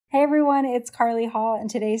Hey everyone, it's Carly Hall. In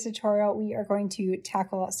today's tutorial, we are going to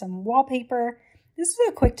tackle some wallpaper. This is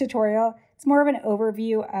a quick tutorial. It's more of an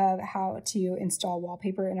overview of how to install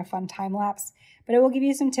wallpaper in a fun time lapse, but it will give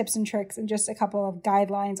you some tips and tricks and just a couple of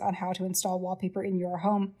guidelines on how to install wallpaper in your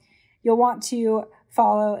home. You'll want to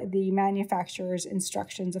follow the manufacturer's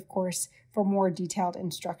instructions, of course, for more detailed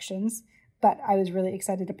instructions. But I was really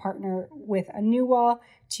excited to partner with a new wall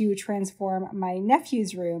to transform my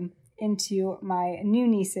nephew's room into my new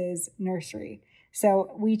niece's nursery.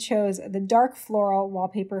 So we chose the dark floral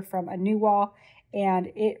wallpaper from a new wall, and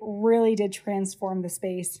it really did transform the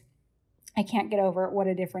space. I can't get over what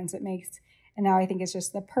a difference it makes. And now I think it's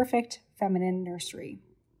just the perfect feminine nursery.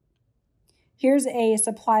 Here's a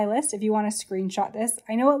supply list if you want to screenshot this.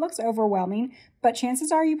 I know it looks overwhelming, but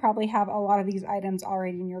chances are you probably have a lot of these items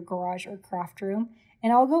already in your garage or craft room.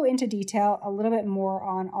 And I'll go into detail a little bit more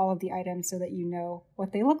on all of the items so that you know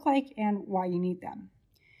what they look like and why you need them.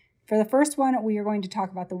 For the first one, we are going to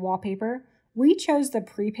talk about the wallpaper. We chose the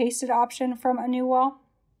pre-pasted option from a new wall.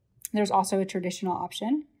 There's also a traditional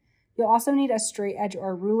option. You'll also need a straight edge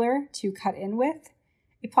or ruler to cut in with.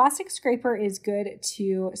 A plastic scraper is good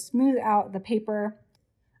to smooth out the paper.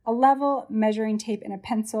 A level measuring tape and a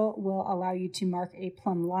pencil will allow you to mark a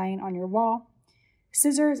plumb line on your wall.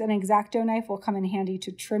 Scissors and Exacto knife will come in handy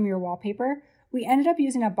to trim your wallpaper. We ended up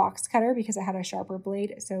using a box cutter because it had a sharper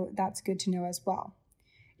blade, so that's good to know as well.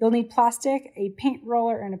 You'll need plastic, a paint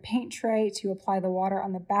roller, and a paint tray to apply the water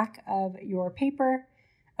on the back of your paper.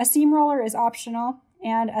 A seam roller is optional,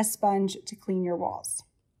 and a sponge to clean your walls.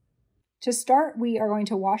 To start, we are going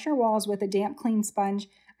to wash our walls with a damp, clean sponge.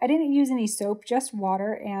 I didn't use any soap, just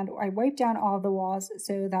water, and I wiped down all of the walls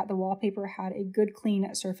so that the wallpaper had a good,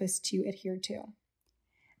 clean surface to adhere to.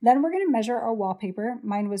 Then we're going to measure our wallpaper.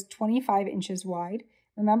 Mine was 25 inches wide.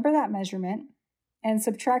 Remember that measurement and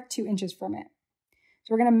subtract 2 inches from it. So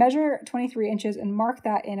we're going to measure 23 inches and mark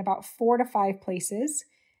that in about 4 to 5 places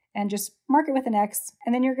and just mark it with an X.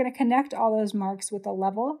 And then you're going to connect all those marks with a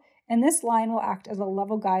level, and this line will act as a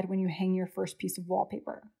level guide when you hang your first piece of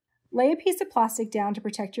wallpaper. Lay a piece of plastic down to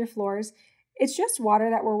protect your floors. It's just water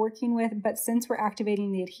that we're working with, but since we're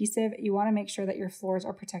activating the adhesive, you want to make sure that your floors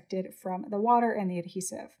are protected from the water and the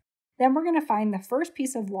adhesive. Then we're going to find the first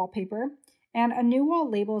piece of wallpaper, and a new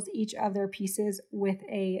wall labels each of their pieces with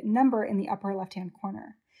a number in the upper left-hand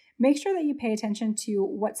corner. Make sure that you pay attention to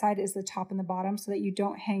what side is the top and the bottom so that you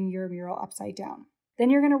don't hang your mural upside down.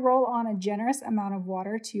 Then you're going to roll on a generous amount of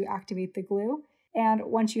water to activate the glue, and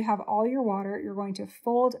once you have all your water, you're going to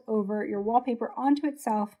fold over your wallpaper onto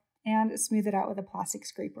itself and smooth it out with a plastic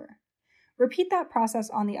scraper. Repeat that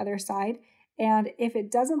process on the other side, and if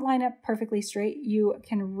it doesn't line up perfectly straight, you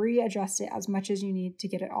can readjust it as much as you need to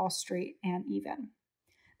get it all straight and even.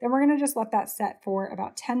 Then we're going to just let that set for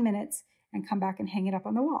about 10 minutes and come back and hang it up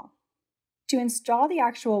on the wall. To install the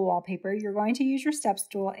actual wallpaper, you're going to use your step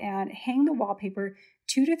stool and hang the wallpaper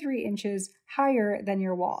 2 to 3 inches higher than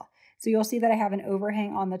your wall. So you'll see that I have an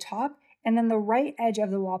overhang on the top, and then the right edge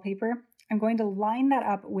of the wallpaper, I'm going to line that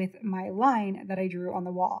up with my line that I drew on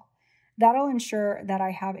the wall. That'll ensure that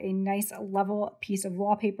I have a nice level piece of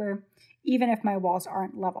wallpaper, even if my walls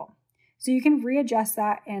aren't level. So you can readjust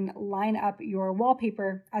that and line up your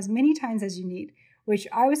wallpaper as many times as you need, which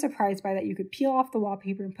I was surprised by, that you could peel off the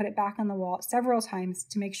wallpaper and put it back on the wall several times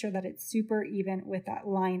to make sure that it's super even with that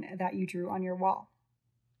line that you drew on your wall.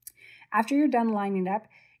 After you're done lining up,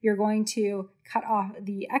 you're going to cut off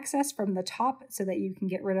the excess from the top so that you can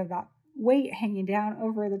get rid of that weight hanging down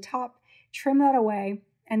over the top, trim that away,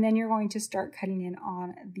 and then you're going to start cutting in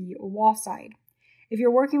on the wall side. If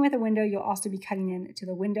you're working with a window, you'll also be cutting into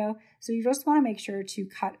the window, so you just want to make sure to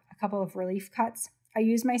cut a couple of relief cuts. I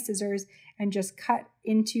used my scissors and just cut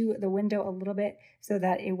into the window a little bit so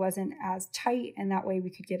that it wasn't as tight, and that way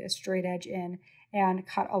we could get a straight edge in and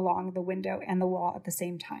cut along the window and the wall at the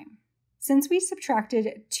same time. Since we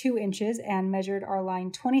subtracted 2 inches and measured our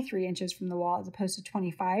line 23 inches from the wall as opposed to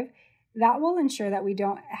 25, that will ensure that we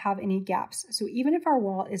don't have any gaps. So even if our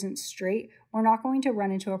wall isn't straight, we're not going to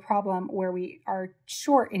run into a problem where we are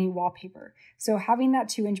short any wallpaper. So having that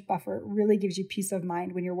 2-inch buffer really gives you peace of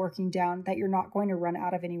mind when you're working down that you're not going to run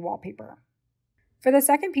out of any wallpaper. For the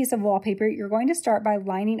second piece of wallpaper, you're going to start by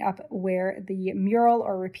lining up where the mural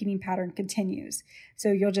or repeating pattern continues.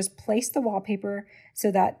 So you'll just place the wallpaper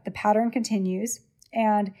so that the pattern continues,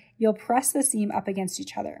 and you'll press the seam up against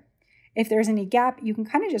each other. If there's any gap, you can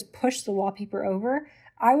kind of just push the wallpaper over.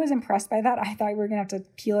 I was impressed by that. I thought we were going to have to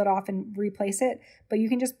peel it off and replace it, but you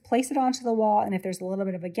can just place it onto the wall, and if there's a little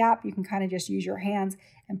bit of a gap, you can kind of just use your hands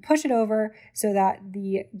and push it over so that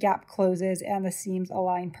the gap closes and the seams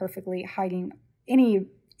align perfectly, hiding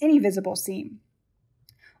any visible seam.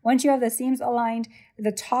 Once you have the seams aligned,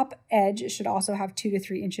 the top edge should also have 2 to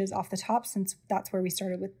 3 inches off the top, since that's where we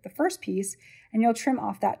started with the first piece, and you'll trim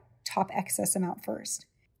off that top excess amount first.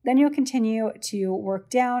 Then you'll continue to work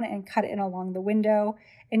down and cut in along the window,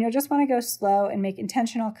 and you'll just want to go slow and make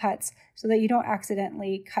intentional cuts so that you don't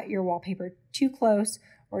accidentally cut your wallpaper too close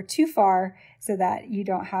or too far, so that you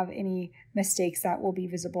don't have any mistakes that will be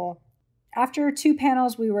visible. After 2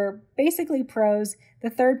 panels, we were basically pros. The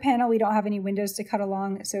third panel, we don't have any windows to cut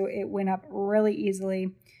along, so it went up really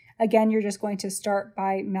easily. Again, you're just going to start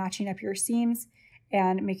by matching up your seams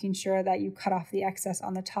and making sure that you cut off the excess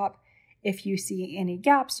on the top. If you see any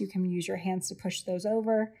gaps, you can use your hands to push those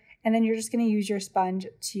over, and then you're just going to use your sponge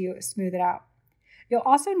to smooth it out. You'll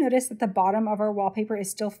also notice that the bottom of our wallpaper is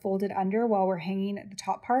still folded under while we're hanging the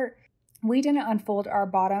top part. We didn't unfold our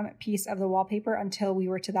bottom piece of the wallpaper until we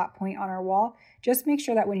were to that point on our wall. Just make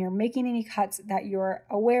sure that when you're making any cuts that you're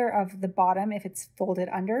aware of the bottom if it's folded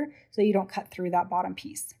under, so you don't cut through that bottom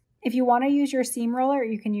piece. If you want to use your seam roller,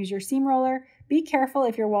 you can use your seam roller. Be careful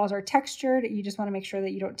if your walls are textured. You just want to make sure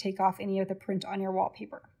that you don't take off any of the print on your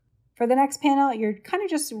wallpaper. For the next panel, you're kind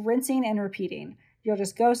of just rinsing and repeating. You'll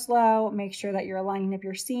just go slow, make sure that you're aligning up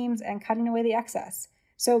your seams and cutting away the excess.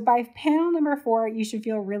 So by panel number 4, you should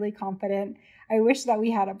feel really confident. I wish that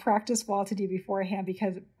we had a practice wall to do beforehand,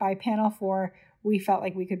 because by panel 4, we felt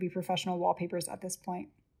like we could be professional wallpapers at this point.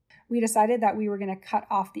 We decided that we were going to cut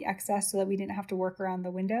off the excess so that we didn't have to work around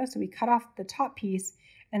the window. So we cut off the top piece,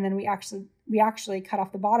 and then we actually cut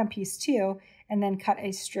off the bottom piece too, and then cut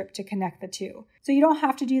a strip to connect the two. So you don't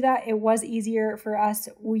have to do that. It was easier for us.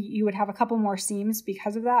 You would have a couple more seams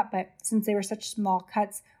because of that, but since they were such small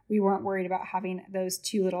cuts, we weren't worried about having those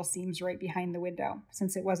 2 little seams right behind the window,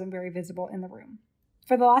 since it wasn't very visible in the room.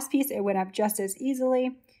 For the last piece, it went up just as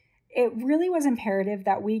easily. It really was imperative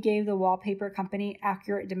that we gave the wallpaper company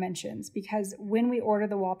accurate dimensions, because when we ordered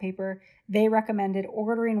the wallpaper, they recommended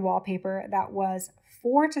ordering wallpaper that was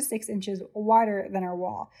 4 to 6 inches wider than our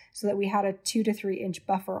wall, so that we had a 2 to 3 inch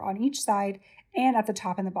buffer on each side and at the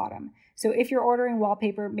top and the bottom. So if you're ordering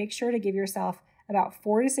wallpaper, make sure to give yourself about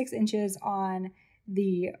 4 to 6 inches on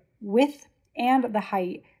the width and the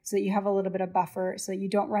height, so that you have a little bit of buffer, so that you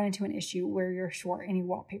don't run into an issue where you're short any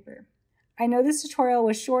wallpaper. I know this tutorial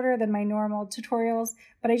was shorter than my normal tutorials,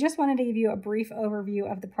 but I just wanted to give you a brief overview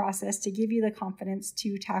of the process to give you the confidence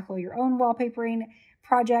to tackle your own wallpapering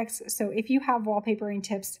projects. So if you have wallpapering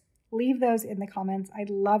tips, leave those in the comments. I'd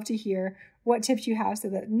love to hear what tips you have, so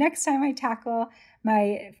that next time I tackle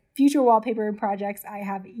my future wallpapering projects, I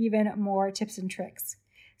have even more tips and tricks.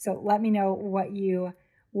 So let me know what you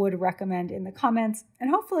would recommend in the comments. And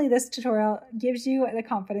hopefully this tutorial gives you the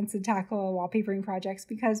confidence to tackle wallpapering projects,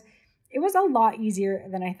 because it was a lot easier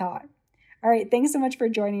than I thought. All right, thanks so much for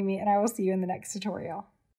joining me, and I will see you in the next tutorial.